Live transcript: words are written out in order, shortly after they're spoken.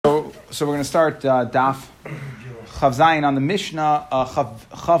So we're going to start Daf Chav Zayin on the Mishnah Chav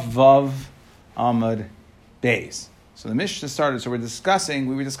Vav Amud Beis. So the Mishnah started. So we were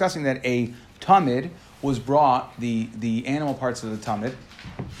discussing that a tamid was brought, the animal parts of the tamid,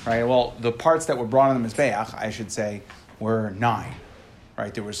 right? Well, the parts that were brought on the mizbeach, I should say, were 9,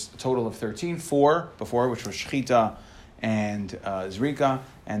 right? There was a total of 13, 4 before, which was shechita and zrika,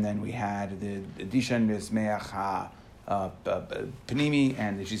 and then we had the dishan mizbeach Panimi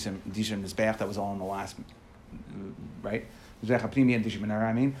and the Dishan Mizbeach, that was all in the last, right? Mizbeach Panimi and Dishan Menara,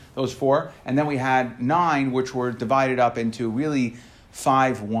 I mean, those 4. And then we had 9, which were divided up into really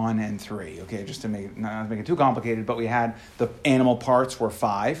 5, 1, and 3. Okay, just to not make it too complicated, but we had the animal parts were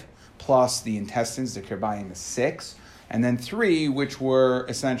 5, plus the intestines, the kirbayim is 6, and then 3, which were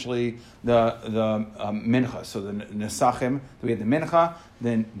essentially the mincha. So the nesachim, we had the mincha,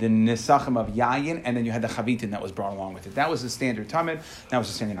 then the nesachim of yayin, and then you had the chavitin that was brought along with it. That was the standard tamid. That was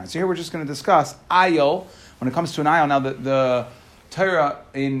the standard 9. So here we're just going to discuss ayil. When it comes to an ayil, now the Torah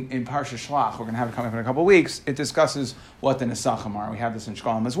in Parsha Shlach, we're going to have it coming up in a couple of weeks, it discusses what the nesachim are. We have this in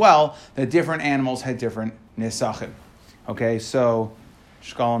Shkalim as well, that different animals had different nesachim. Okay, so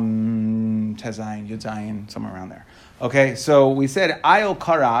Shkalim, Tezayin, Yudzayin, somewhere around there. Okay, so we said ayil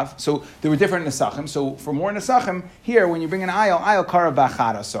karav. So there were different nesachim. So for more nesachim, here when you bring an ayil karav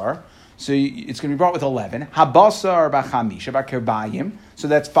b'chadasar. So it's going to be brought with 11. Habasar b'chamisha b'kirbayim. So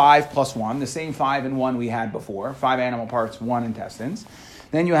that's 5 plus 1, the same 5 and 1 we had before. 5 animal parts, 1 intestines.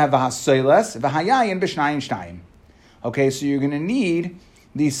 Then you have v'hasoilas v'hayayin b'shnayim shnayim. Okay, so you're going to need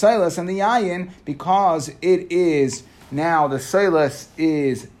the soilas and the yayin because it is now the soilas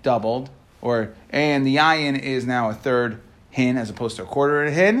is doubled. And the yayin is now a third hin as opposed to a quarter of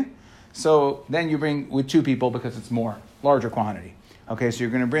a hin. So then you bring with 2 people because it's larger quantity. Okay, so you're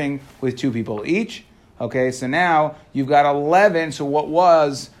going to bring with 2 people each. Okay, so now you've got 11. So what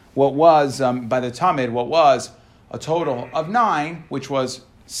was by the tamid, what was a total of 9, which was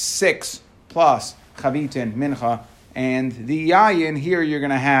 6 plus chavitin, mincha, and the yayin. Here you're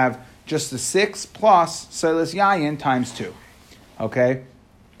going to have just the 6 plus soilas yayin times 2. Okay.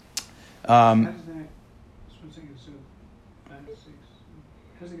 How does it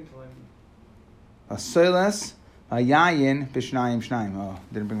get to 11? A soilas, a yayin, bishnayim shnayim. Oh,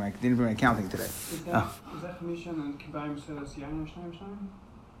 didn't bring my counting today. Is that Chamisha and Kibayim soilas yayin or shnayim shnayim?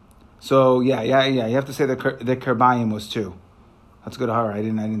 So yeah. You have to say the kirbayim was 2. That's good. Hara. I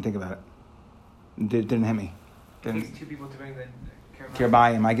didn't think about it. Didn't hit me. It takes 2 people to bring the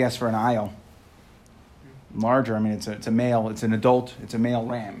kirbayim, I guess, for an aisle. Larger. I mean, it's a male. It's an adult. It's a male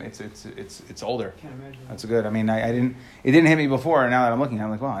lamb. It's older. Can't imagine. That's good. I mean, I didn't. It didn't hit me before. And now that I'm looking, I'm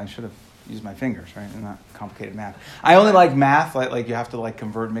like, well, I should have used my fingers, right? And not complicated math. I only like math. Like you have to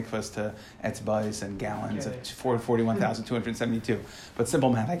convert mikvahs to etzbais and gallons of 41,272. But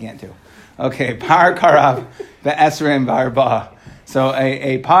simple math I can't do. Okay, par karav be'esrim barba. So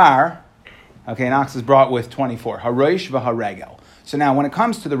a par. Okay, an ox is brought with 24. Harosh v'haregel. So now, when it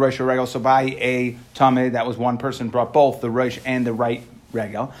comes to the rosh regel, so by a tamid, that was one person brought both the rosh and the right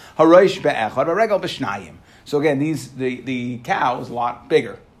regel. Harosh be'echad, a regel b'shnayim. So again, the cow is a lot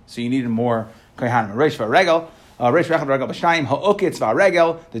bigger, so you needed more kohanim. Rosh v'regel, rosh v'echad regel b'shnayim. Ha'ukitz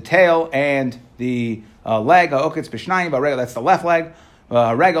v'regel, the tail and the leg. Ha'ukitz b'shnayim v'regel, that's the left leg.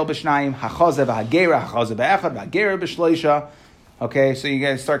 Regel b'shnayim. Ha'chazeh v'hagera, ha'chazeh be'echad v'hagera b'shleisha. Okay, so you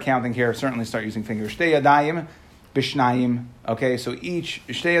guys start counting here. Certainly start using fingers. Shtei yadayim. Bishnayim. Okay, so each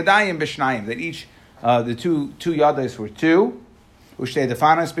Shtei Yadayim Bishnayim. That each the two yadas were 2. Ushtei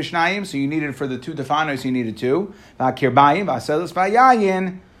Defanos Bishnayim. So you needed for the 2 Defanos, you needed 2. Vakirbayim Vaselis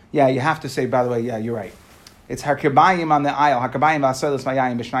Vayayin. Yeah, you have to say. By the way, yeah, you're right. It's Hakirbayim on the aisle. Hakirbayim Vaselis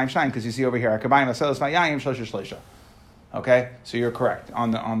Vayayin Bishnayim Shnayim. Because you see over here Hakirbayim Vaselis Vayayin Shlosha Shlosha. Okay, so you're correct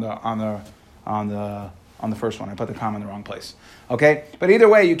on the first one. I put the comma in the wrong place. Okay, but either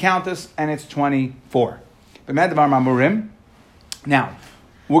way, you count this and it's 24. Now,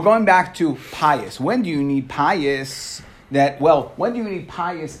 we're going back to pious. When do you need pious? When do you need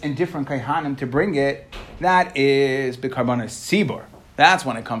pious and different kaihanim to bring it? That is bikarbonas tzibur. That's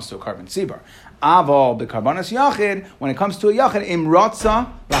when it comes to a carbon tzibur. Aval bikarbonas yachid. When it comes to a yachid,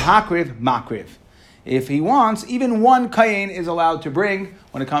 imrotza lahakriv makriv. If he wants, even one kayin is allowed to bring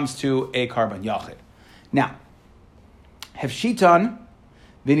when it comes to a carbon yachid. Now, hefshitan.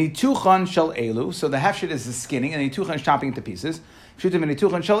 V'nituchan shel elu. So the hefshit is the skinning, and the nituchan is chopping into pieces. Pshutim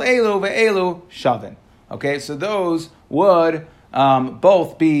v'nituchan shel elu ve'elu shavin. Okay, so those would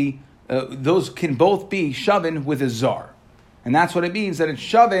both be those can both be shavin with a zar, and that's what it means that it's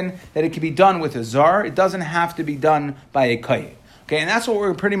shavin, that it can be done with a zar. It doesn't have to be done by a kayin. Okay, and that's what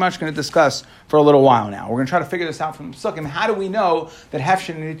we're pretty much going to discuss for a little while now. We're going to try to figure this out from Psukim. How do we know that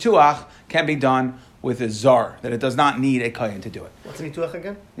Hefshin and Nituach can be done with a zar, that it does not need a kohen to do it? What's a Nituach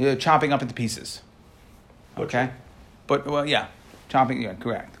again? Chopping up into pieces. Okay? But, well, yeah. Chopping, yeah,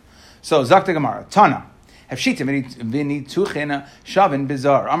 correct. So, Zakta Gemara, Tana. Hefshita v'nituchin shavin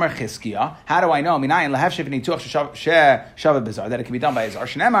bizar. Amar Chizkiya. How do I know? Minayin lahevshit v'nituch shavin bizar. That it can be done by a zar.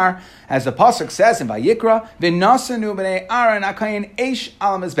 Shneimar, as the pasuk says in Vayikra, v'nasanu b'nei Aaron akayin eish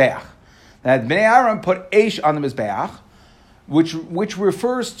al mizbeach. That b'nei Aaron put eish on the mizbeach, which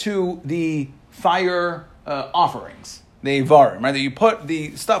refers to the fire offerings, the ivarim, right? That you put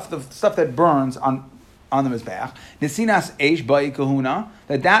the stuff that burns on the mizbeach. Nesinas eish ba'i kahuna,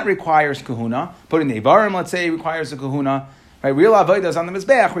 that requires kahuna. Putting the ivarim, let's say, requires a kahuna. Right? Real avodas on the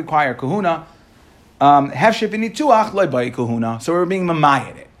mizbeach require kahuna. Hefshit v'nituach loy ba'i kahuna. So we're being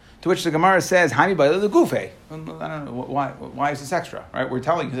mamayed it. To which the Gemara says, Hami ba'i the gufe. I don't know why is this extra, right? We're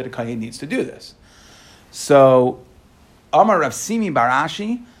telling you that a kohen needs to do this. So Amar Rav Simi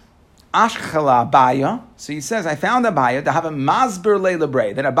Barashi. Ashchala Abaya. So he says, I found Abaya to have a masber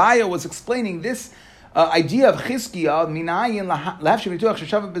le'lebrei, that Abaya was explaining this idea of Chizkiya, minayin lahevshit v'nituach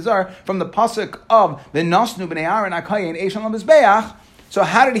sheshavin bizar, from the pasuk of v'nasnu b'nei Aaron akayin eish al mizbeach. So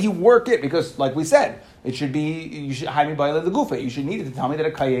how did he work it? Because, like we said, it should be, you should hide me by the gufa. You should need to tell me that a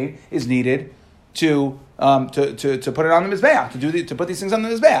kayin is needed to put it on the mizbeach, to put these things on the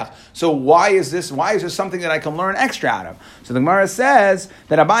mizbeach. So why is this something that I can learn extra out of? So the Gemara says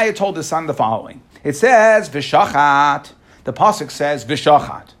that Abaya told his son the following. It says v'shachat. The pasuk says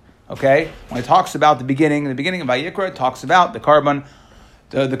v'shachat. Okay, when it talks about in the beginning of Vayikra, it talks about the carbon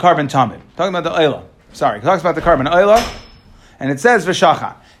tamid. Talking about the oila. Sorry, it talks about the carbon oila, and it says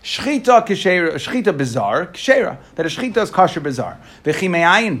v'shachat. Shchita kshera, shchita bizar kshera. That a shchita is kosher bizar.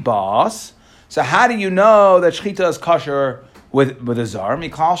 V'chimeayin bas. So how do you know that shchita is kosher with a zar?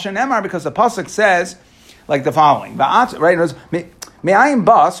 Miklal shenemar, because the pasuk says like the following. Right? It was me'ayin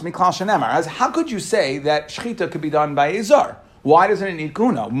bas miklal shenemar. How could you say that shchita could be done by a zar? Why doesn't it need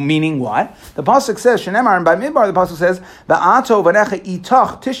kuna? Meaning what? The pasuk says shenemar, and by midbar the pasuk says va'ato v'necha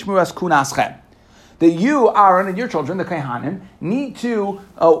itach tishmu as kunaschem. That you, Aaron, and your children, the Kohanim, need to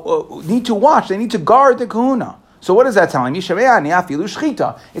watch. They need to guard the kahuna. So what is that telling me?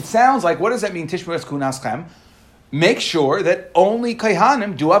 It sounds like, what does that mean? Tishmu es kunaschem. Make sure that only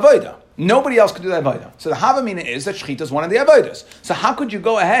Kohanim do avodah. Nobody else can do that avodah. So the havamina is that shchita is one of the avodas. So how could you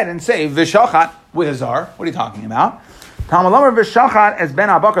go ahead and say v'shachat with a zar? What are you talking about? Tamalamar v'shachat as ben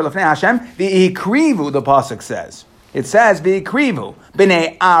abakar lefnei Hashem v'ikrivu. The pasuk says. It says v'ikrivu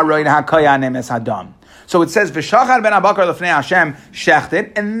b'nei Aaron hakoyanim es hadam. So it says v'shachat ben abakar lefnei Hashem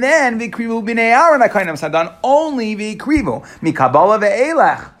shechted, and then v'ikrivu b'nei Aaron hakoyanim es hadam. Only v'ikrivu mikabala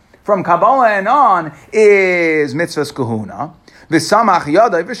ve'elech. From Kabbalah and on is mitzvahs kahuna. V'samach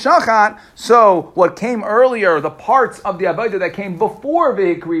yadai v'shachat. So what came earlier, the parts of the avodah that came before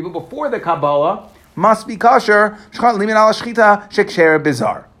v'ikrivu, before the Kabbalah, must be kosher.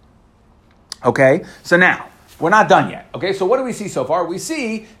 Okay, so now we're not done yet. Okay, so what do we see so far? We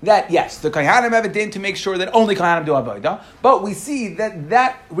see that yes, the Kohanim have a din to make sure that only Kohanim do avodah, but we see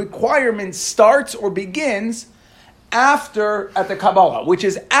that requirement starts or begins at the Kabbalah, which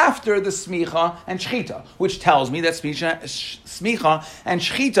is after the smicha and shchita, which tells me that smicha and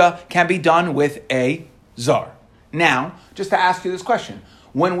shchita can be done with a zar. Now, just to ask you this question.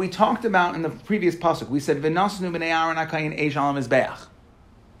 When we talked about in the previous pasuk, we said v'nasnu b'nei Aaron akayin eish al mizbeach,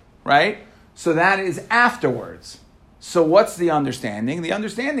 right? So that is afterwards. So what's the understanding? The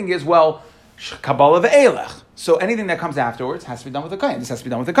understanding is, well, Kabbalah ve'elech. So anything that comes afterwards has to be done with a kain. This has to be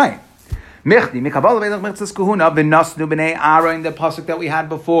done with a kain. Michdi mikabbalah ve'elech mitzvahs kahuna v'nasnu b'nei Aaron, the pasuk that we had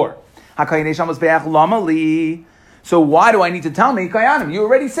before. Hakayin eish al mizbeach lama li. So why do I need to tell me Kayanim? You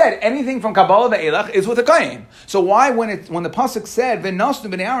already said anything from Kabbalah ve'elech is with a Kayin. So why, when the pasuk said v'nasnu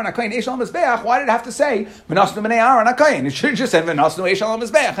b'nei Aaron hakayin eish al mizbeach, why did it have to say v'nasnu b'nei Aaron hakayin? It should have just said v'nasnu eish al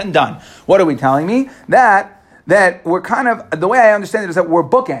mizbeach and done. What are we telling me? That we're kind of, the way I understand it is that we're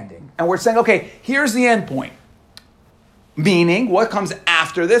bookending and we're saying, okay, here's the end point. Meaning, what comes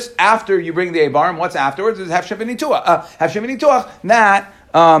after this? After you bring the Eivarim, what's afterwards is Hefshet v'nituach.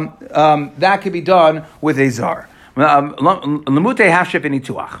 That could be done with a zar. So,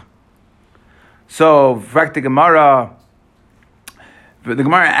 the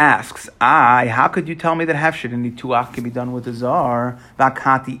Gemara asks, how could you tell me that Hefshet and Nituach can be done with a zar?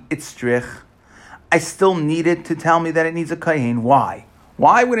 Vakati itzrich. I still need it to tell me that it needs a kayin. Why?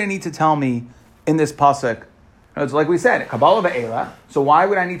 Why would it need to tell me in this pasuk? It's like we said, Kabbalah ve'elech. So why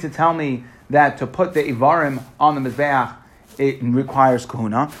would I need to tell me that to put the Ivarim on the Mizbeach it requires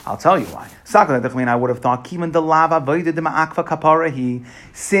kahuna. I'll tell you why. I would have thought, since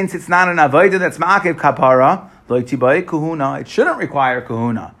it's not an avodah that's ma'akev kapara, it shouldn't require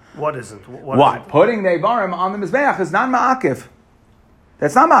kahuna. What isn't? What? Putting the Eivarim on the Mizbeach is not ma'akev.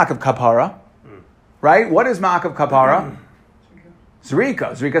 That's not ma'akev kapara. Right? What is ma'akev kapara?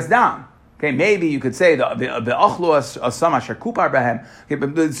 Zrika. Zrika's dam. Okay, maybe you could say the achlu asam asher kupar behem. Okay,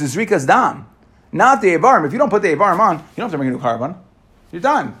 but it's Zrika's dam. Not the Eivarim. If you don't put the Eivarim on, you don't have to bring a new carbon. You're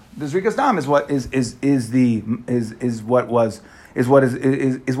done. The Zrika's dam is what is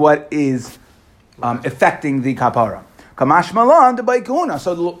affecting the kapara. Kamash malan de baikuna.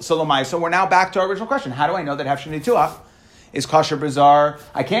 So we're now back to our original question. How do I know that hefshin nituach is kosher bizarre?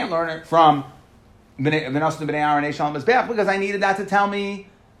 I can't learn it from V'nosnu b'nei Aaron Eishal Mizbeach because I needed that to tell me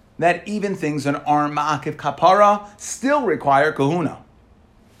that even things that aren't ma'akev kapara still require kahuna.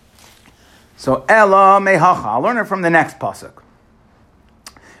 So Ella mehacha. I'll learn it from the next pasuk.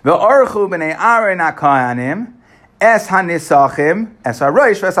 Ve'orchu b'nei Aaron hakayanim es hanisachim es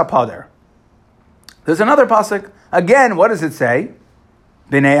harosh v'es hapader. There's another pasuk. Again, what does it say?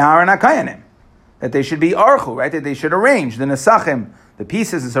 B'nei Aaron hakayanim. That they should be archu, right? That they should arrange the nesachim, the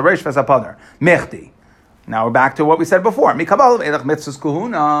pieces, is harosh v'es hapader. Mechti. Now we're back to what we said before. Mikabal elach mitzvahs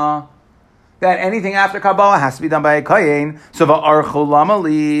kuhuna. That anything after Kabbalah has to be done by a kayin. So va'archu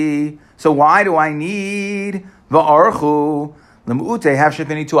lamali. So why do I need va'archu? So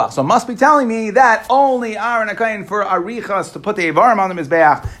it must be telling me that only Aaron HaKayin for arichas to put the Eivarim on the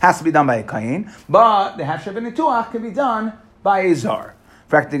Mizbeach has to be done by a Kayin, but the Hafshef and Nituach can be done by a Zar.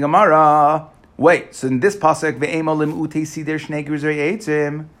 Frakti Gemara. Wait, so in this pasuk, ve'emo lim'utei sider shnei grizrei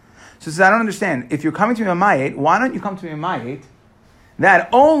eitzim. So it says, I don't understand. If you're coming to me on Mayit, why don't you come to me on Mayit that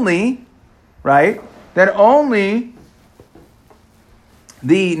only, right, that only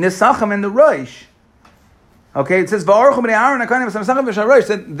the Nisachim and the Rosh. Okay, it says Va'orchu b'nei Aaron hakayanim v'samsachim v'sharosh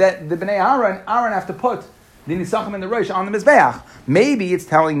that the b'nei Aaron have to put the Nisachim and the Rosh on the Mizbeach. Maybe it's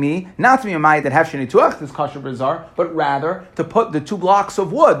telling me not to be a Mayit that Hefshin Nituach, this kosher bizarre, but rather to put the 2 blocks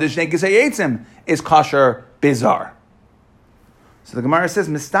of wood, the Shnei Gizei Eitzim, is kosher bizarre. So the Gemara says,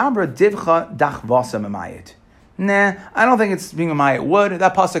 Mistabra divcha dachvasa memayit. Nah, I don't think it's being a mayit wood.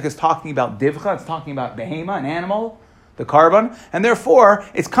 That pasuk is talking about divcha. It's talking about behema, an animal, the carbon, and therefore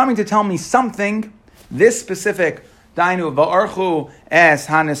it's coming to tell me something. This specific dainu va'archu es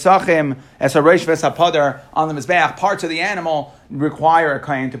hanisachim es hareish ves hapader on the mizbeach. Parts of the animal require a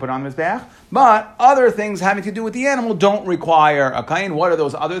kain to put on the mizbeach, but other things having to do with the animal don't require a kain. What are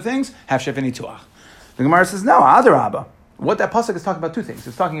those other things? Hafshef and nituach. The Gemara says no, adarabba. What that pasuk is talking about 2 things.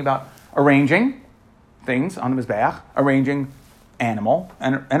 It's talking about arranging things on the mizbeach, arranging animal,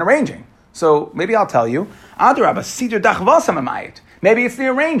 and arranging. So maybe I'll tell you, adarabba sider dachvasa memayit. Maybe it's the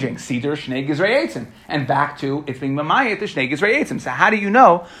arranging, Sider Shnei Gizrei Eitzim. And back to, it's being Mamayit, the Shnei Gizrei Eitzim. So how do you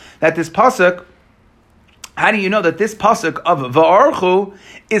know that this pasuk of Va'archu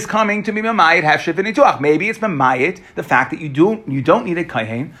is coming to be Mamayit, Hafshef and Nituach? Maybe it's Mamayit, the fact that you don't need a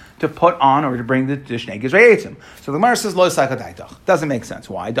Kahin to put on or to bring the Shnei Gizrei Eitzim. So the Gemara says, Lo Sakadaitach. Doesn't make sense.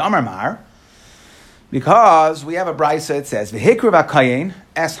 Why? Damar Mar. Because we have a brisa that says, V'hikru v'kayin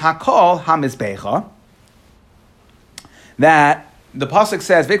es hakol hamizbecha. That the pasuk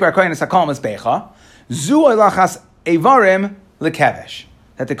says, "Vikra kohen es hakol mizbecha, zu elachas eivarim lekevesh."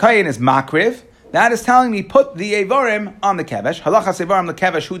 That the kohen is makriv. That is telling me put the eivarim on the kevesh. Halachas eivarim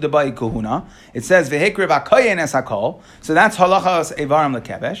lekevesh hu debai kuhuna. It says v'hikra v'kohen es hakol. So that's halachas eivarim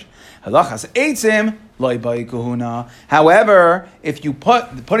lekevesh. Halachas eitzim loy bai kuhuna. However, if you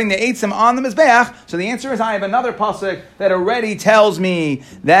putting the eitzim on the mizbeach, so the answer is I have another pasuk that already tells me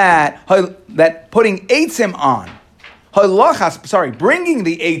that putting eitzim on. Bringing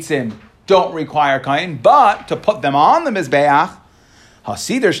the eitzim don't require kain, but to put them on the mizbeach,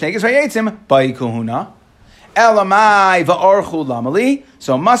 hasider shnei gizrei eitzim by kuhuna, elamai va'archu lamali.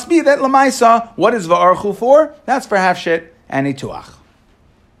 So it must be that lamaisa. What is va'archu for? That's for hafshit and nituach.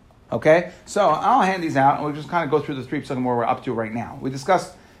 Okay, so I'll hand these out, and we'll just kind of go through the 3 psukim where we're up to right now. We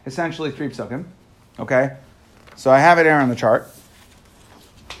discussed essentially 3 psukim. Okay, so I have it here on the chart.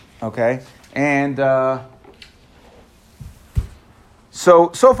 Okay, and. So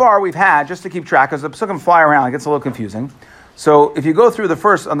far we've had, just to keep track, because the psukim fly around, it gets a little confusing. So if you go through the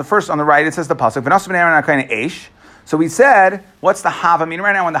first on the right, it says the pasuk, V'nasu b'nei Aaron hakayin eish. So we said, what's the havamina?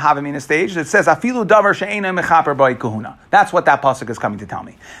 Right now on the havamina stage, it says, Afilu davar she'ena mechaper b'ay kuhuna. That's what that pasuk is coming to tell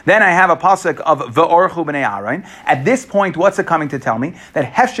me. Then I have a pasuk of V'orchu b'nei Aaron. At this point, what's it coming to tell me?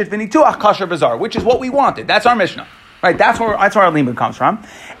 That hefshit v'nituach kasher b'zar, which is what we wanted. That's our Mishnah. Right, that's where our limud comes from.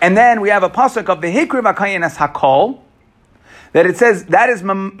 And then we have a pasuk of V'hikriv hakayin es hakol. that it says that is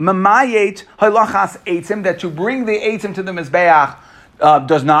mamayet halachas eitzim, that to bring the eitzim to the mizbeach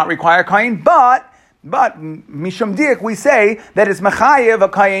does not require kain, but mishum dik we say that it's mechayev a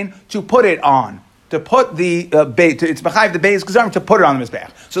kain to put it on. To put the it's mechayev the beis gezarim to put it on the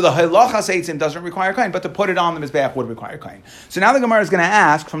mizbeach. So the halachas eitzim doesn't require kain, but to put it on the mizbeach would require kain. So now the Gemara is going to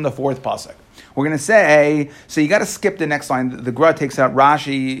ask from the fourth pasuk. We're going to say, so you got to skip the next line. The Gra takes out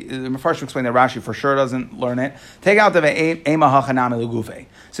Rashi. The Mefarshim explain that Rashi for sure doesn't learn it. Take out the ema hachanami legufe.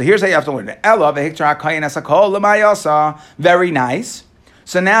 So here's how you have to learn it. Ella vehiktar hakayin esakol lemayasa. Very nice.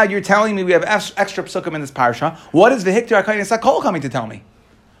 So now you're telling me we have extra psukim in this parsha. What is vehiktar hakayin esakol coming to tell me?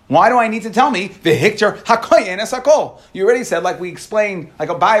 Why do I need to tell me v'hiktar hakayin esakol? You already said, like we explained, like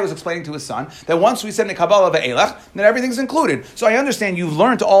Abai was explaining to his son, that once we said in the Kabbalah ve'elach, then everything's included. So I understand you've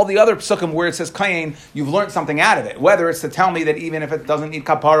learned all the other psukim where it says kayin, you've learned something out of it. Whether it's to tell me that even if it doesn't need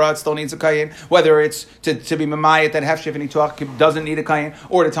kapara, it still needs a kayin. Whether it's to be mamayit that hefshif and ituach doesn't need a kayin,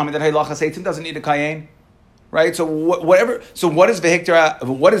 or to tell me that halachas eitzim doesn't need a kayin. Right? So whatever. So what is v'hiktar?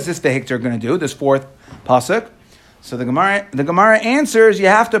 What is this v'hiktar going to do? This fourth pasuk. So the Gemara answers, you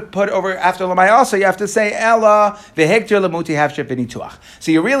have to put over, after Lamai also, you have to say, Ella, v'hiktir lemuti hafshef v'nituach.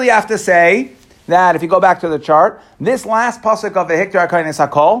 So you really have to say that, if you go back to the chart, this last pasuk of v'hiktir hakayin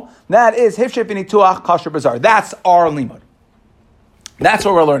esakol, that is hifshef v'nituach kasher bazar. That's our limud. That's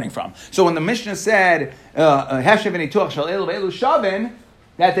what we're learning from. So when the Mishnah said, hafshef v'nituach shal elu ve'elu shavin,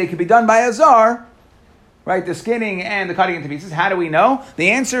 that they could be done by a zar, right, the skinning and the cutting into pieces. How do we know?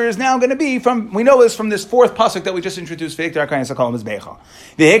 The answer is now going to be we know this from this fourth pasuk that we just introduced. And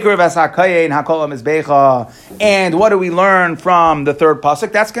what do we learn from the third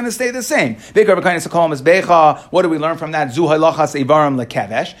pasuk? That's going to stay the same. What do we learn from that?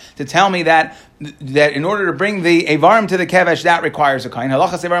 To tell me that in order to bring the Evarim to the Kevesh, that requires a kain.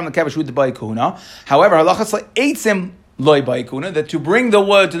 However, that to bring the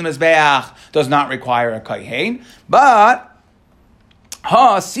wood to the Mizbeach does not require a kaihen, but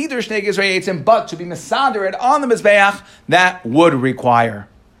but to be mesader it on the Mizbeach, that would require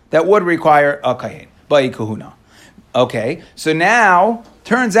a kaihen, ba'ikuhuna. Okay, so now,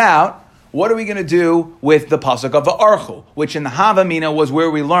 turns out, what are we going to do with the pasuk of Va'archu, which in the Havamina was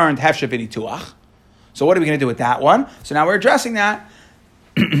where we learned Hefshef v'nituach. So what are we going to do with that one? So now we're addressing that.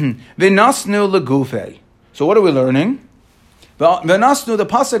 V'nasnu legufei. So what are we learning? V'nasnu, the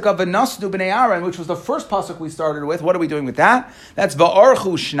pasuk of V'nasnu b'nei Aaron, which was the first pasuk we started with. What are we doing with that? That's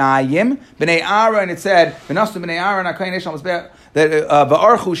Va'archu shnayim b'nei Aaron. It said V'nasnu b'nei Aaron hakayin eshal mizbeach.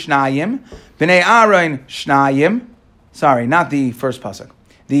 Va'archu shnayim b'nei Aaron shnayim. Sorry, not the first pasuk.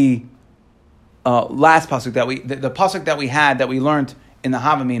 The last pasuk the pasuk that we had that we learned in the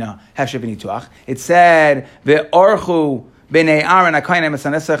Havamina Hefshef v'nituach. It said Va'archu b'nei Aaron hakayin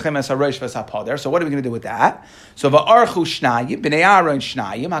esanesachem esarosh v'sapader. So what are we going to do with that? So va'archu shnayim b'nei Aaron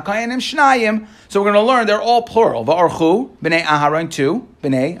shnayim hakayin shnayim. So we're going to learn they're all plural. Va'archu b'nei Aaron two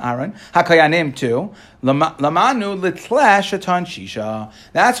b'nei Aaron hakayanim two lamanu litleh shatan shisha.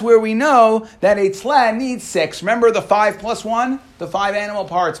 That's where we know that a tleh needs 6. Remember the 5 plus 1, the 5 animal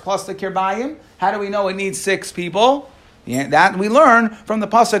parts plus the kirbayim. How do we know it needs 6 people? Yeah, that we learn from the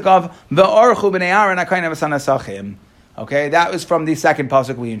pasuk of va'archu b'nei Aaron hakayin esanesachem. Okay, that was from the second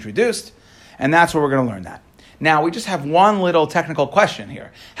pasuk we introduced, and that's where we're going to learn that. Now, we just have one little technical question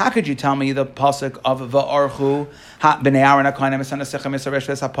here. How could you tell me the pasuk of Va'archu b'nei Aaron hakayin esanesachem esarosh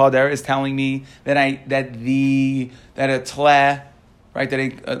v'sapader is telling me that a tleh,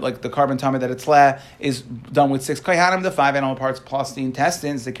 right, like the carbon tummy, that a tleh is done with 6 kaihanim, the 5 animal parts plus the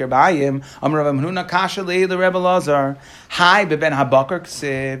intestines, the kirbayim. Amar Rav Hamnuna kasha li the Rebbe Lazar. Hi beben habakar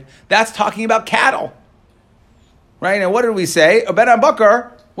ksiv. That's talking about cattle. Right, and what did we say? Ben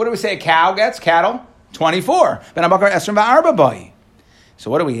HaBakar, what did we say a cow gets? Cattle? 24. Ben HaBakar Esrim Va'arba Bai. So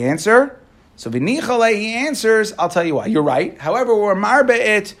what do we answer? So V'nichale, he answers, I'll tell you why. You're right. However, we're marba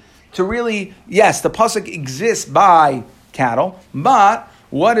it to really, yes, the pasuk exists by cattle, but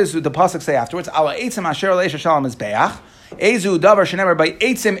what does the pasuk say afterwards? Ala eitzim asher leisha shalom mizbeach. Ezu davar shenemer by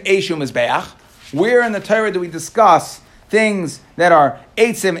eitzim eshu mizbeach. Where in the Torah do we discuss things that are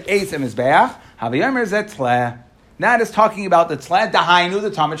eitzim mizbeach? Haviyomer zetleh. That is talking about the tleh dahainu,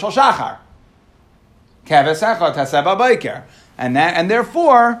 the tamid shel shachar. Keves echad taseh b'boker. And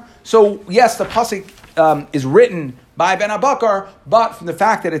therefore, so yes, the pasuk is written by Ben HaBakar, but from the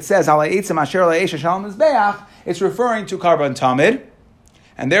fact that it says ala eitzim asher le'esha shalom mizbeach, it's referring to carbon tamid,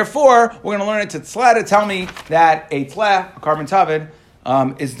 and therefore we're going to learn it to tleh to tell me that a tleh, a carbon tamid,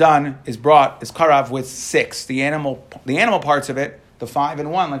 is karav with 6. The animal parts of it, the 5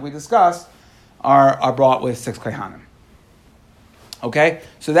 and 1, like we discussed, are brought with 6 kaihanim. Okay,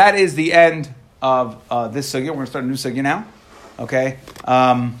 so that is the end of this sugya. We're going to start a new sugya now. Okay?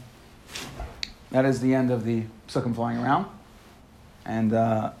 That is the end of the psukim flying around. And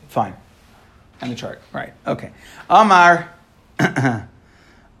fine. And the chart. Right. Okay. Amar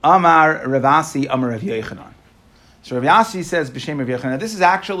Ravasi Amar Rav Yochanan. So Rav Yasi says, B'Shem Rav Yochanan. This is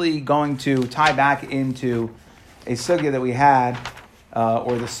actually going to tie back into a sugya that we had,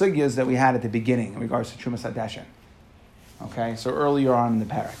 or the sugyas that we had at the beginning in regards to Trumas Hadeshen. Okay, so earlier on in the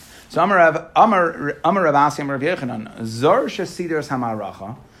parak. So Amar Rav Asi Amar Rav Yochanan, Zar Shesiders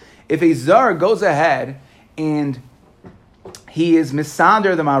Hamaracha. If a Zar goes ahead and he is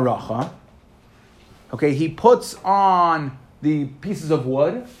misader the maracha, okay, he puts on the pieces of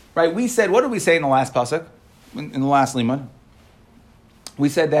wood, right? We said, what did we say in the last pasuk, in the last limud? We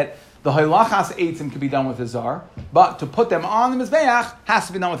said that the halachas eitzim can be done with a zar, but to put them on the mizbeach has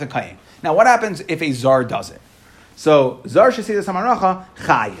to be done with a kayin. Now, what happens if a zar does it? So, zar shesidas hamaracha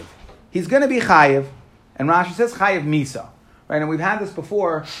chayiv. He's going to be chayiv, and Rashi says chayiv misa. Right, and we've had this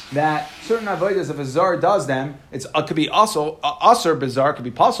before, that certain avodas, if a zar does them, it could be also asur bizarre, could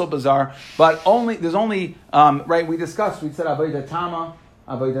be pasul bizarre, but there's only, right, we said avodah tama,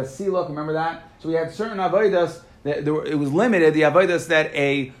 avodah siluk, remember that? So we had certain avodas, that it was limited, the avodas that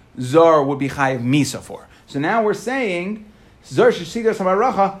a zar would be chayiv misa for. So now we're saying, zar shesidas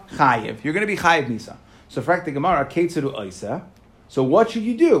hamaracha chayiv, you're going to be chayiv misa. So for the Gemara, keitzeru oisa. So what should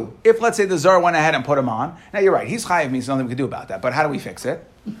you do? If, let's say, the Zar went ahead and put him on. Now, you're right. He's chayiv me, so nothing we can do about that. But how do we fix it?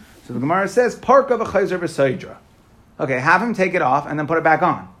 So the Gemara says, Parka v'chayzer v'saydra. Okay, have him take it off and then put it back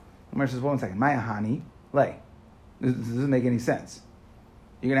on. The Gemara says, well, 1 second. Maya hani lay. This doesn't make any sense.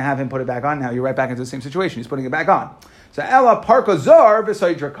 You're going to have him put it back on. Now you're right back into the same situation. He's putting it back on. So Ella Parka Zar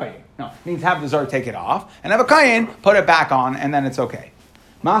v'saydra kayin. No, it means have the Zar take it off and have a kayin put it back on, and then it's okay.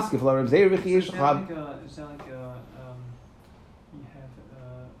 Maskif la Reb Zeir v'chiyesh l'chav. Is that like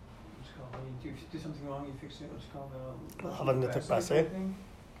do something wrong, you fix it, what's called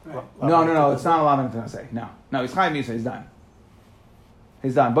No, it's not a lot of say. No, he's chayiv misa,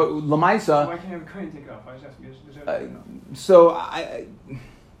 he's done. But Lamaisa. Why can't you have a kain take off? I just ask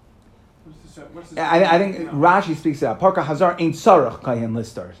I think Rashi speaks out. Parka Hazar ain't sarach kayin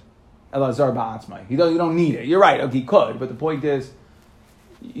listars. Elazar ba'atzmai. You don't need it. You're right. Okay, he could, but the point is,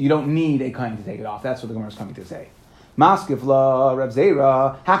 you don't need a kain to take it off. That's what the Gemara is coming to say. Maskif la Reb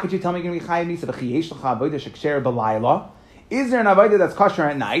Zeira. How could you tell me you're going to be chayiv misa v'chiyesh l'cha avodah sheksher b'layla? Is there an avodah that's kosher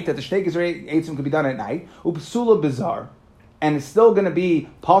at night, that the shtei gizrei eitzim could be done at night? Upsula bizar, and it's still going to be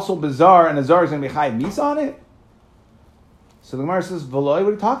pasul bizar, and the zar is going to be chayiv misa on it? So the Gemara says, "V'loi, what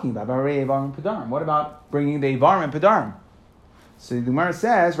are you talking about? What about bringing the ivarim and pedarim?" So the Gemara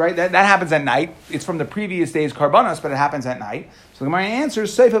says, right, that happens at night. It's from the previous day's karbanos, but it happens at night. So the Gemara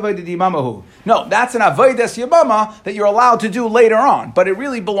answers, Seif avodah yibamahu. No, that's an avodas yibama that you're allowed to do later on, but it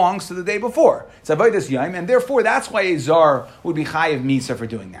really belongs to the day before. It's avodas yom, and therefore that's why a zar would be chayiv misa for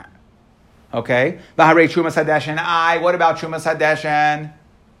doing that. Okay? V'harei trumas hadeshen. What about trumas hadeshen?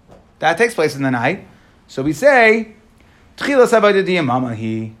 That takes place in the night. So we say, Tchilas avodah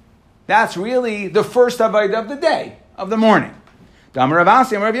yibamahi. That's really the first avodah of the day, of the morning. That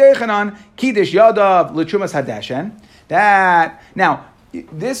now,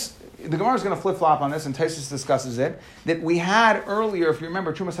 this the Gemara is going to flip flop on this, and Taisus discusses it. That we had earlier, if you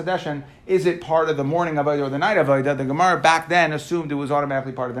remember, Trumas Hadeshen, is it part of the morning avodah or the night avodah? The Gemara back then assumed it was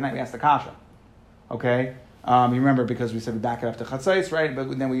automatically part of the night. We asked the kasha, okay. You remember because we said we back it up to Chatzais, right?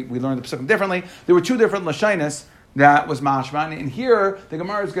 But then we learned the psukim differently. There were two different lashinas. That was mashman, and here the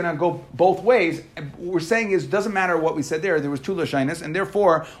Gemara is going to go both ways. What we're saying is, doesn't matter what we said there. There was two lashinas, and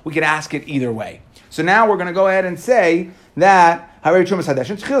therefore we could ask it either way. So now we're going to go ahead and say that so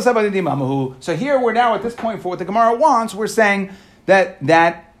here we're now at this point for what the Gemara wants. We're saying that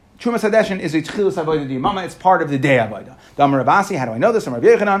Trumas Hadeshen is a Tchilas Avodah D'Yamama. It's part of the day Avodah. Damar Rabasi, how do I know this? Amar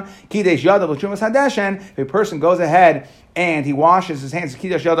Yechanan, Kidesh Yadav Trumas Hadeshen. If a person goes ahead and he washes his hands,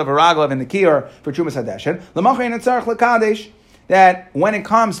 Kidesh Yadav Araglav in the Kiyur for Trumas Hadeshen, L'machin Etzarech L'Kadesh, that when it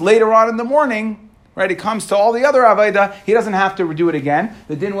comes later on in the morning, right, it comes to all the other Avodah, he doesn't have to do it again.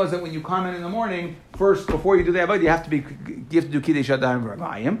 The din was that when you come in the morning, first, before you do the Avodah, you have to do Kiddush Yadayim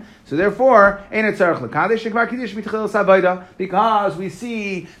V'Raglayim. So therefore, Ein Etzarech L'Kadesh, Shekvar Kiddush Mitchilas Avodah, because we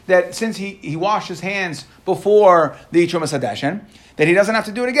see that since he washed his hands before the Trumas Hadeshen, that he doesn't have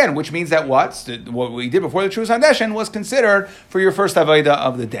to do it again, which means that what we did before the Trumas Hadeshen was considered for your first Avodah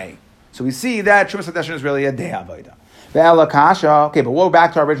of the day. So we see that Trumas Hadeshen is really a day Avodah. Ve'ela Kasha, okay, but we'll go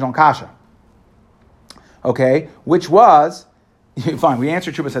back to our original Kasha. Okay, which was, fine, we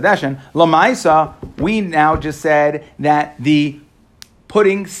answered Trumas Hadeshen. Lamaisa, we now just said that the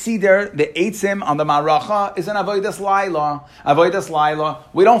putting Siddur, the Eitzim, on the Maracha is an Avodas Laila. Avodas Laila.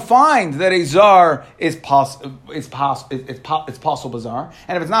 We don't find that a Zar is possible Zar.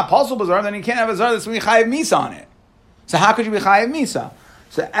 And if it's not possible Zar, then you can't have a Zar that's going to be Chayiv Misa on it. So how could you be Chayiv Misa?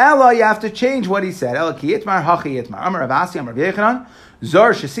 So Ella, you have to change what he said. Ella ki yitmar, hachi yitmar. Amar Ravasi, Amar Yechanan.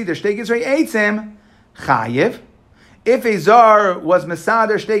 Zar shesidr shtei gizrei eitzim, chayiv. If a zar was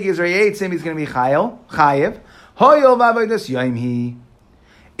mesader shtei gizrei eitzim, he's going to be chayiv. Hoyol v'avodas yom he.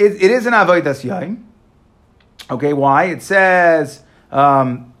 It is an avodas yom. Okay, why? It says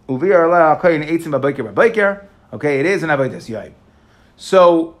uvir la koyin eitzim b'boker b'boker. Okay, it is an avodas yom.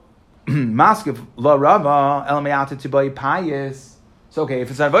 So maskiv la rava el me'ata to buy pious. So okay,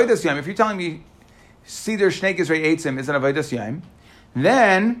 if it's an avodas yom, if you're telling me Siddur Shnei Gizrei Eitzim is an avodas yom,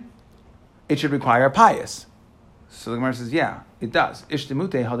 then it should require a pious. So the Gemara says, yeah, it does.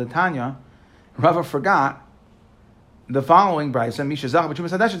 Ishtemute hadatanya. Rava forgot the following brayso: Misha zacha b'tshuma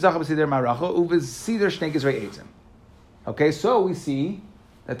sadash zacha b'siddur maracha uviz Siddur Shnei Gizrei Eitzim. Okay, so we see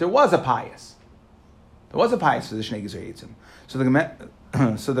that there was a pious. There was a pious for the Shnei Gizrei Eitzim. So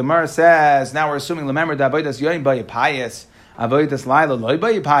the Gemara says, now we're assuming lemember da avodas yom by a pious. Avodas Laila loy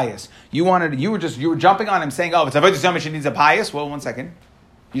by pious. You were jumping on him saying, oh, if it's Avodas Yom, it needs a pious. Well, 1 second.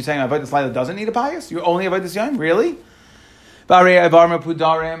 You're saying Avodas Laila doesn't need a pious? You're only Avodas Yom? Really? But to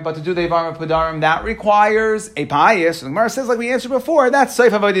do the Ivarma Pudarim, that requires a pious. The Gemara says, like we answered before, that's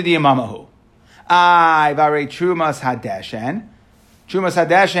Seif Avodah Diyamamahu. Vare Trumas Hadeshen. Trumas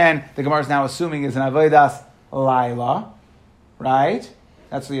Hadeshen, the Gemara is now assuming is an Avodas Laila. Right?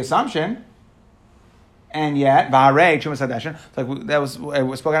 That's the assumption. And yet, V'harei Trumas Hadeshen, like that was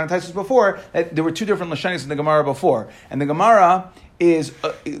we spoke out in Taisus before, that there were two different Lashonis in the Gemara before, and the Gemara is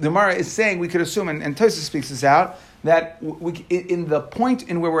saying we could assume, and Taisus speaks this out, that we in the point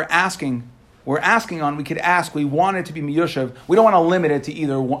in where we're asking on, we could ask, we want it to be miyushav, we don't want to limit it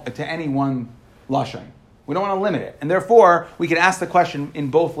to any one Lashon. We don't want to limit it, and therefore we could ask the question in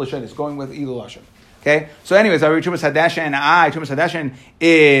both Lashonis, going with either Lashon. Okay, so anyways, V'harei Trumas Hadeshen, Trumas Hadeshen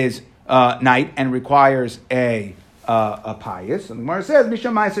is night and requires a pious. And the Gemara says, Misha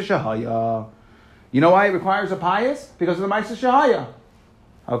Ma'aseh Shahaya. You know why it requires a pious? Because of the Ma'aseh Shahaya.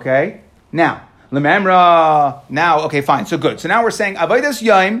 Okay? Now, Lememra. Now, okay, fine. So good. So now we're saying Avodas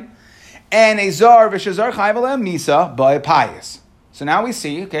Yom and a Zar V'shazar Chayv Alem Misa by a pious. So now we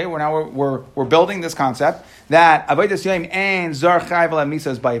see, okay, we're building this concept that Avodas Yom and Zar Chayv Alem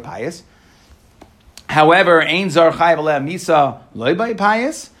Misa is by a pious. However, Ein Zar Chayv Alem Misa loy by a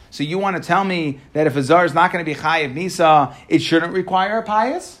pious. So you want to tell me that if a zar is not going to be chayiv misa, it shouldn't require a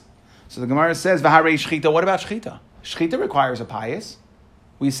pious? So the Gemara says, "V'harei shchita." What about shchita? Shchita requires a pious.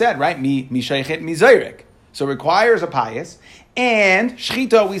 We said, right? Mi sheichet mi zayrik. So it requires a pious. And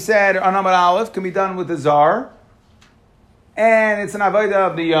shchita, we said, on Amar Aleph, can be done with the zar. And it's an avodah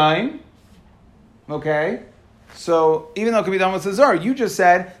of the yain. Okay? So even though it can be done with the zar, you just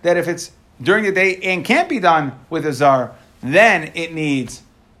said that if it's during the day and can't be done with the zar, then it needs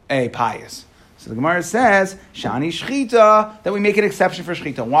a pious. So the Gemara says, Shani Shchita, that we make an exception for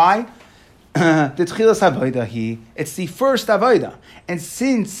Shchita. Why? The Tchilas Avodah it's the first Avodah. And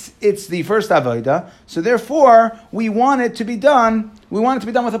since it's the first Avodah, so therefore we want it to be done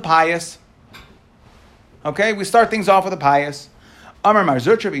with a pious. Okay, we start things off with a pious. Amar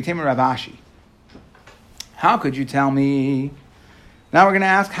Marzutra v'Item Rav Ashi. How could you tell me? Now we're going to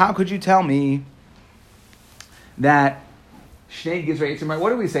ask, how could you tell me that Shnei Gizrei Eitzim, what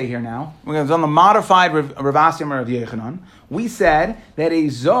do we say here now? We're going to on the modified Rav Asi Amar Rav Yechanan. We said that a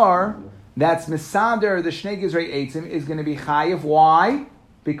zar that's mesader the Shnei Gizrei Eitzim is going to be chayiv. Why?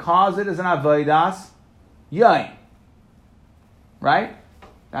 Because it is an avodas yain. Right?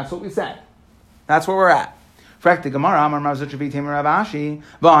 That's what we said. That's where we're at. Frek the Gemara Amar Marzutra v'Item Rav Ashi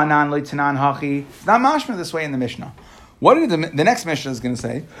v'anan leitanan hachi. It's not mashma this way in the Mishnah. What did the next Mishnah is going to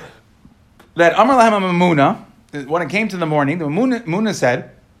say? That Amar Lahem Mamuna. When it came to the morning, the Mamuna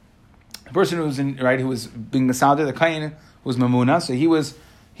said, the person who was who was being Masada, the Kayin was Mamuna, so he was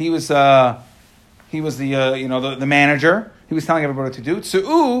the manager. He was telling everybody what to do.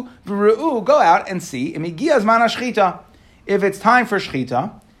 Tsu'u v'ru'u, go out and see. If it's time for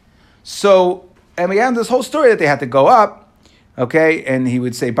shchita. So, and we have this whole story that they had to go up, okay, and he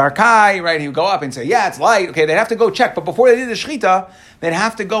would say Barkai, right? He would go up and say, yeah, it's light. Okay, they'd have to go check, but before they did the shchita, they'd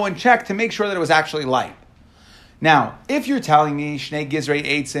have to go and check to make sure that it was actually light. Now, if you're telling me Shnei Gizrei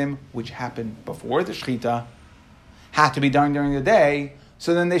Eitzim, which happened before the Shechita, had to be done during the day,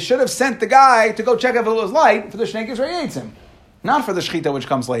 so then they should have sent the guy to go check if it was light for the Shnei Gizrei Eitzim, not for the Shechita, which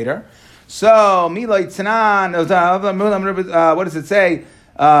comes later. So, Milay Tzanan, what does it say?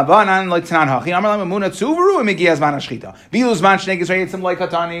 We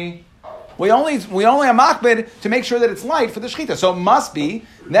only are makbid to make sure that it's light for the shechita. So it must be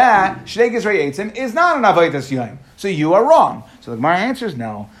that shnei gizrei eitzim is not an avodas yom. So you are wrong. So the Gemara answers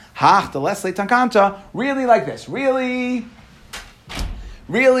no. Hach the lesle tankanta. Really like this. Really.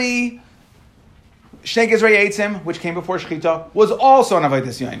 Shnei gizrei eitzim, which came before shechita, was also an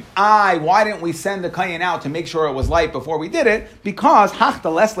avodas yom. Why didn't we send the kayin out to make sure it was light before we did it? Because hach the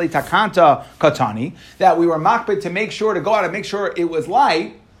lesle tankanta katani, that we were makbid to make sure to go out and make sure it was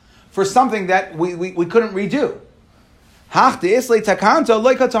light for something that we couldn't redo. So if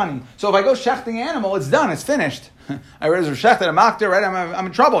I go shech the animal, it's done, it's finished. I read shech and I'm right? I'm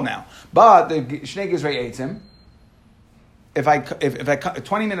in trouble now. But the shnei gizrei eitzim, if I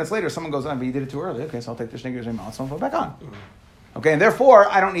 20 minutes later someone goes on, but you did it too early. Okay, so I'll take the shnei gizrei mouth, so I'll put it back on. Okay, and therefore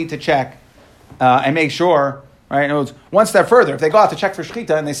I don't need to check and make sure. Right? In other words, one step further, if they go out to check for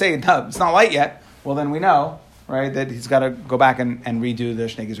shechita and they say no, it's not light yet, well then we know, right, that he's got to go back and redo the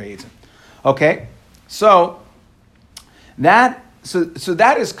shnei gizrei eitzim. Okay, so that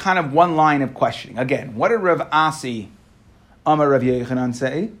is kind of one line of questioning. Again, what did Rav Asi Amar Rav Yochanan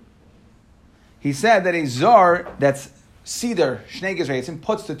say? He said that a zar that's cedar shnei gizrei eitzim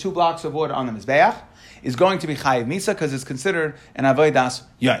puts the 2 blocks of wood on the mizbeach is going to be chayiv misa because it's considered an avodas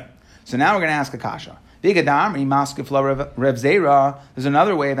yom. So now we're going to ask a kasha. There's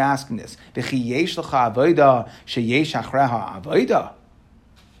another way of asking this.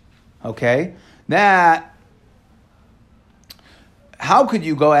 Okay, that how could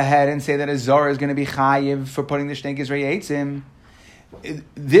you go ahead and say that a zar is going to be chayiv for putting the shnei gizrei eitzim?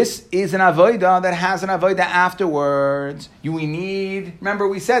 This is an avodah that has an avodah afterwards. Remember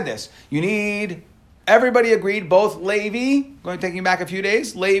we said this. Everybody agreed, both Levi, taking back a few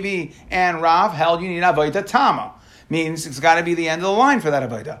days, Levi and Rav held you need avodah tama. Means it's got to be the end of the line for that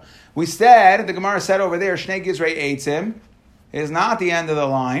avodah. We said, the Gemara said over there, shnei gizrei eitzim is not the end of the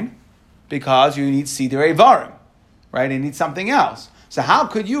line because you need sidurei varim, right? It needs something else. So how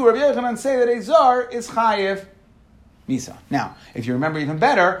could you, Rabbi Yochanan, say that a zar is chayiv misa? Now, if you remember even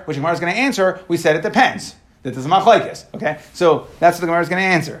better, which the Gemara is going to answer, we said it depends. That is machlokes. Okay, so that's what the Gemara is going to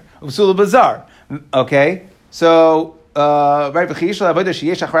answer. Ubsul bazar. Okay, so right, it's not an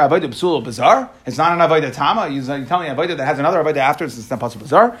avodah tama. You're telling me avodah that has another avodah after, it's not possible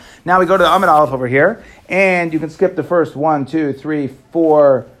bazar. Now we go to the Amud Aleph over here, and you can skip the first 1, 2, 3,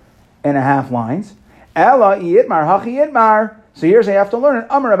 4.5 lines. Ella yitmar hachi yitmar. So here's how you have to learn it.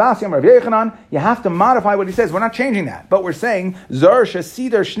 Amar Rav Asi, Amar Rav Yochanan. You have to modify what he says. We're not changing that, but we're saying zar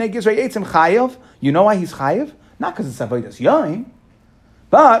shesider shnei gizrei eitzim chayiv. You know why he's chayiv? Not because it's avodas yom,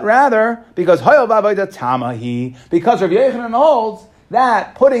 but rather because hoyel b'avodah tamahi. Because Rav Yochanan holds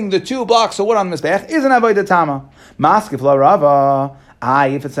that putting the 2 blocks of wood on the mizbeach is an avodah tama. Maskif la Rava.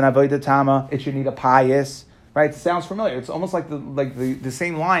 If it's an avodah tama, it should need a pious. Right? It sounds familiar. It's almost like the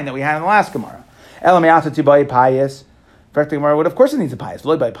same line that we had in the last Gemara. Elamiyata tibai pious. In fact, the Gemara would, of course, it needs a pious.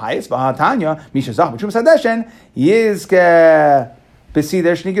 V'loy by pious. V'hatanya misha zach b'trum sadeshen yizke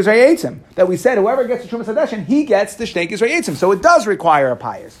b'sider shnei gizrei eitzim. That we said whoever gets the Trumas Hadeshin, he gets the shnei gizrei eitzim. So it does require a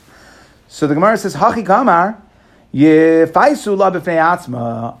pious. So the Gemara says hachi kamar yefaisu la b'fnei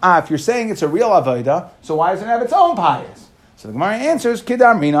atzma. If you're saying it's a real avodah, so why doesn't it have its own pious? So the Gemara answers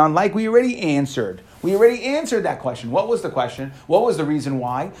kidar minan, like we already answered. We already answered that question. What was the question? What was the reason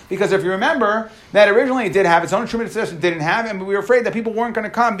why? Because if you remember that originally it did have its own Trumas Hadeshin, didn't have it, and we were afraid that people weren't going to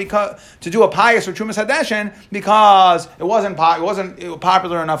come to do a pious or Trumas Hadeshin because it wasn't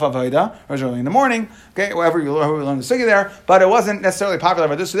popular enough avodah. It was early in the morning. Okay, wherever we learned the sugya there, but it wasn't necessarily popular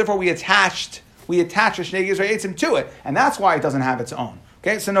avodah. So therefore, we attached a shnei gizrei eitzim to it, and that's why it doesn't have its own.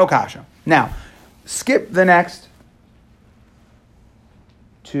 Okay, so no kasha. Now, skip the next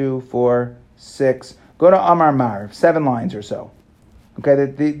 2, 4, 6. Go to Amar Mar, 7 lines or so. Okay,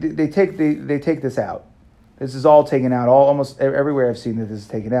 they take this out. This is all taken out. Almost everywhere I've seen that this is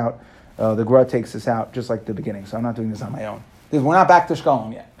taken out. The Gra takes this out just like the beginning. So I'm not doing this on my own. We're not back to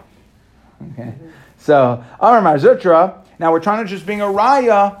Shkolem yet. Okay, so Amar Mar Zutra. Now we're trying to just bring a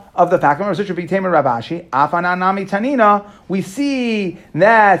raya of the fact. Amar Zutra b'Tamer Ravashi Afana Nami Tanina. We see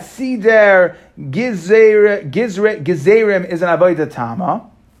that Sider Gizerim is an avodah tama.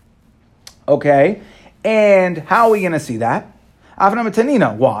 Okay, and how are we going to see that? Afana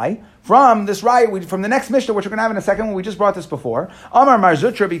Tanina. Why? From this raya, from the next Mishnah, which we're going to have in a second, when we just brought this before. Amar Mar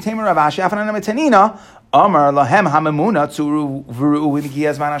Zutra b'Tamer Ravashi Afana Nami Tanina. Amar Lahem Hamamuna Tzuru V'Ru'u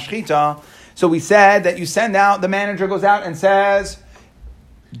V'Nigiyaz Man Ashchita. So we said that you send out, the manager goes out and says,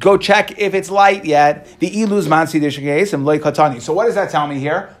 go check if it's light yet. The iluz mansi deshgeis loy katani. So what does that tell me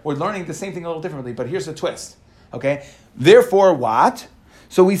here? We're learning the same thing a little differently, but here's the twist. Okay? Therefore what?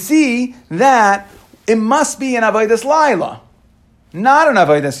 So we see that it must be an avodas laila, not an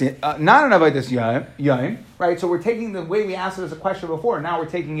avodas yom, right? So we're taking the way we asked it as a question before. Now we're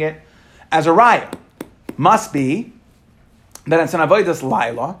taking it as a raya. Must be that it's an avodas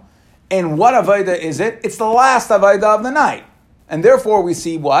laila, and what avodah is it? It's the last avodah of the night, and therefore we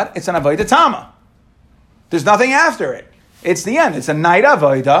see what? It's an avodah tama. There's nothing after it. It's the end. It's a night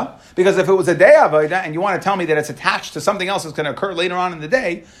avodah. Because if it was a day avodah, and you want to tell me that it's attached to something else that's going to occur later on in the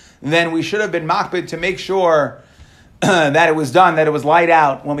day, then we should have been makbid to make sure that it was done, that it was light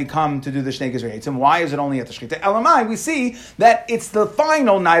out when we come to do the Shnei Gizrei Eitzim. Why is it only at the Shechita? Elamai, we see that it's the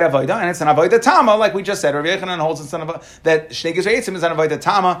final night avodah, and it's an avodah tama, like we just said. Rabbi Yechanan holds that Shnei Gizrei Eitzim is an avodah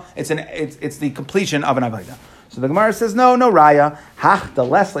tama. It's the completion of an avodah. So the Gemara says, no raya. Hach the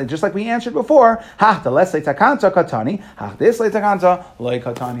lesle, just like we answered before. Hach the lesle takanta katani. Hach this le takanta loy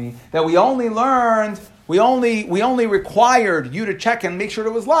katani. That we only required you to check and make sure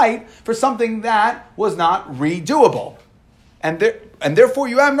it was light for something that was not redoable, and therefore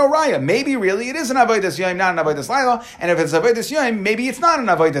you have no raya. Maybe really it is an avodas yom, not an avodas laila, and if it's avodas yom, maybe it's not an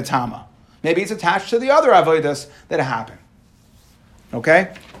avodah tama. Maybe it's attached to the other avodas that happen.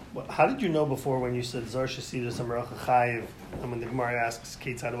 Okay. How did you know before when you said Zar Shasida Samaracha Chayiv, and when the Gemara asks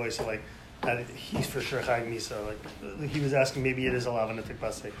Kate's how do I say like that he's for sure Chayiv Misa, like he was asking maybe it is allowed in the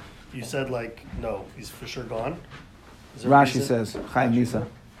Tikvase. You said like no, he's for sure gone. Rashi says Chayiv Misa.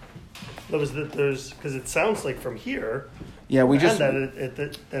 That was that there's because it sounds like from here. Yeah, we just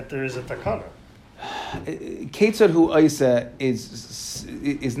that there is a takana. Ketzad hu oisa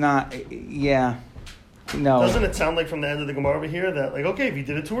is not. Yeah. No. Doesn't it sound like from the end of the Gemara over here that like okay, if you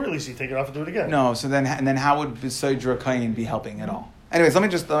did it too early, so you take it off and do it again? No. So then how would Besoidra Kayin be helping at all? Anyways, I'm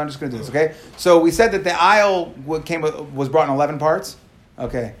just going to do this. Okay. So we said that the aisle was brought in 11 parts.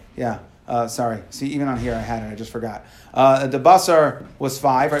 Okay. Yeah. Sorry. See, even on here I had it. I just forgot. The basar was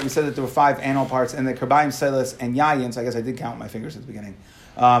 5. Right. We said that there were 5 animal parts, and the kerbayim, selis, and yayin. So I guess I did count my fingers at the beginning.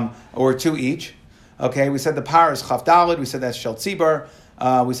 Or 2 each. Okay. We said the par is chaf dalid. We said that's shel tzibur.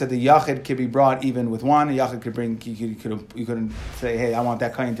 We said the yachid could be brought even with one. The yachid could bring. You couldn't say, "Hey, I want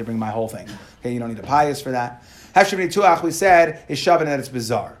that kain to bring my whole thing." Okay, you don't need a pious for that. Hashivni tuach, we said is shavin that it's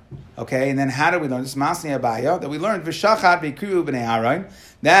bizarre. Okay, and then how did we learn this? Masni abaya that we learned v'shachat v'kriu b'nei Aaron.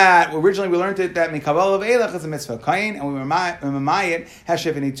 That originally we learned it that mikabel of elach is a mitzvah kain, and we remayit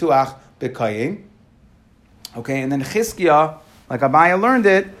hashivni tuach b'kain. Okay, and then Chizkiah, like Abaya learned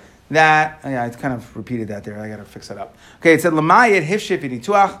it. That, I kind of repeated that there. I got to fix it up. Okay, it said Lamayit Hifshif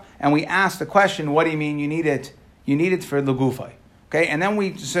Tuach, and we asked the question, what do you mean you need it? You need it for Lugufai. Okay, and then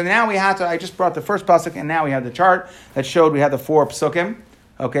now we had to, I just brought the first pasuk, and now we have the chart that showed we had the 4 psukim.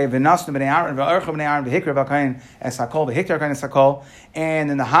 Okay, V'nasnu b'nei Aaron, v'archa b'nei Aaron, v'hikra v'kayin esakol, v'hikra v'kayin esakol. And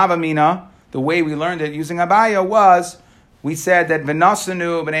in the Havamina, the way we learned it using Abaya was, we said that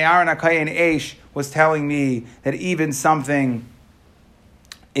V'nasnu b'nei Aaron hakayin eish was telling me that even something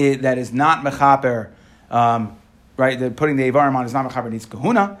that is not mechaper, right? That putting the Eivarim on is not mechaper, needs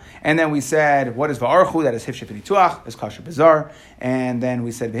kahuna. And then we said, what is va'archu? That is hifshif v'nituach, is kasher bizarre. And then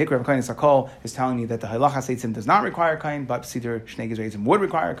we said v'hikra v'kayin sakol is telling me that the halachas eitzim does not require kain, but siddur shnei gizrei eitzim would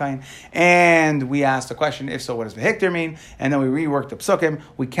require kain. And we asked the question, if so, what does v'hikter mean? And then we reworked the psukim.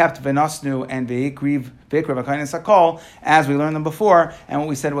 We kept v'nasnu and v'hikra v'kayin sakol as we learned them before. And what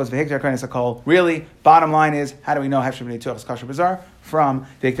we said was v'hikra v'kayin sakol. Really, bottom line is, how do we know hifshif v'nituach is kasher bizarre? From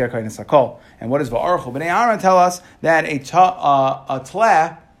v'hikra v'kayin sakol. And what does va'archu b'nei Aaron tell us? That a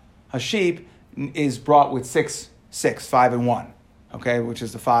tleh, a sheep, is brought with 6, 5 and 1. Okay, which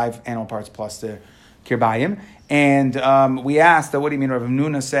is the 5 animal parts plus the kirbayim. And we asked, what do you mean? Rav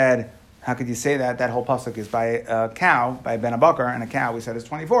Nuna said, how could you say that? That whole pasuk is by a cow, by Ben Abakar, and a cow, we said, is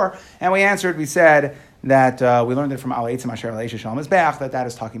 24. And we answered, we said that we learned it from Al Eitzim Asher Al Eish Shalom Mizbeach, that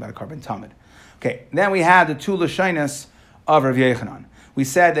is talking about a carbon tamid. Okay, then we had the 2 lashonos of Rav Yechanan. We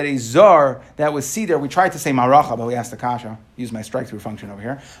said that a zor that was cedar, we tried to say maracha, but we asked the kasha, use my strike-through function over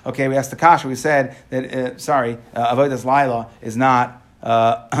here. Okay, we asked the kasha, we said that, avodas laila is not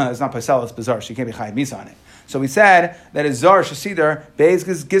pasel, it's bizarre, she can't be chayiv misa on it. So we said that a zor shasider, beis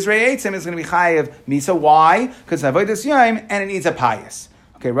gizrei eitzim, is going to be chayiv misa. Why? Because avodas yom, and it needs a pious.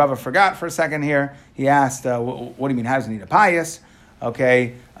 Okay, Rava forgot for a second here. He asked, what do you mean, how does it need a pious?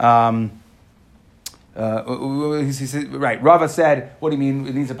 Okay, he said, right, Rava said, what do you mean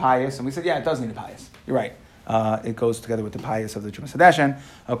it needs a pious? And we said, yeah, it does need a pious. You're right. It goes together with the pious of the Chumash Hadeshen.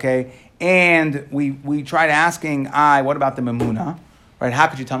 Okay, and we tried asking, what about the mamuna? Right, how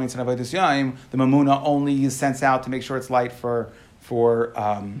could you tell me it's an avodas yom? The mamuna only is sent out to make sure it's light for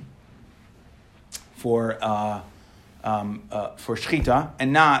shchita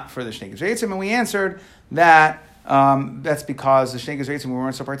and not for the shnei gizrei eitzim. And we answered that That's because the Shnei Gizreitzim, we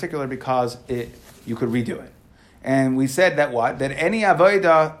weren't so particular because you could redo it. And we said that what? That any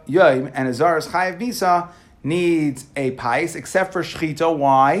avodah yoim and a zar is chayiv misa needs a pais, except for shchita.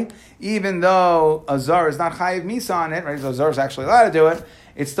 Why? Even though a zar is not chayiv misa on it, right? So a zar is actually allowed to do it.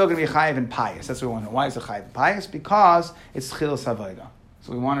 It's still going to be chayiv and pais. That's what we want to know. Why is it chayiv and pais? Because it's chilas avodah.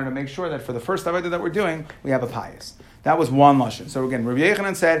 So we wanted to make sure that for the first avodah that we're doing, we have a pais. That was one lashon. So again, Rabbi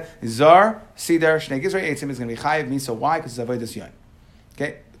Yechanan said zar sidar shnei gizrei eitzim is going to be chayiv misa. Why? Because it's avodas yoim.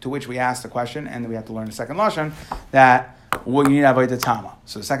 Okay. To which we asked the question, and then we have to learn a second lashon that you need avodah tama.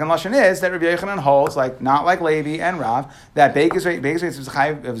 So the second lashon is that Rabbi Yechanan holds, like not like Levi and Rav, that beis gizrei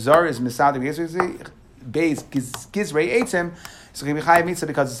eitzim if zar is misad beis gizrei eitzim, it's going to be chayiv mitzvah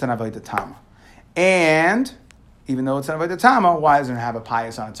because it's an avodah tama. And even though it's an avodah tama, why doesn't it have a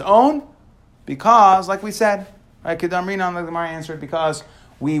pious on its own? Because, like we said, right, Kedam Rina on the Gemara answered, because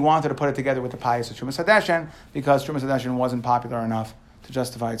we wanted to put it together with the pious of Trumas Hadeshen, because Trumas Hadeshen wasn't popular enough to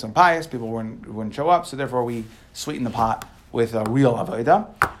justify its own pious. People wouldn't show up, so therefore we sweetened the pot with a real avodah.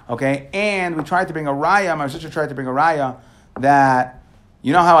 Okay, and we tried to bring a raya. My sister tried to bring a raya that,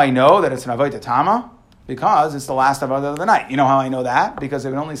 you know how I know that it's an avodah tama? Because it's the last avodah of the night. You know how I know that? Because they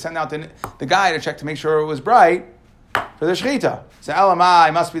would only send out the guy to check to make sure it was bright for the shechita. So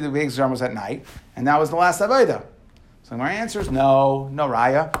elamai must be the big zar was at night, and that was the last avodah. So my answer is no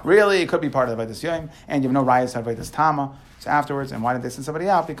raya. Really, it could be part of avodas yom, and you have no raya to avodas tama. So afterwards, and why did they send somebody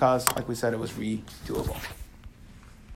out? Because, like we said, it was redoable.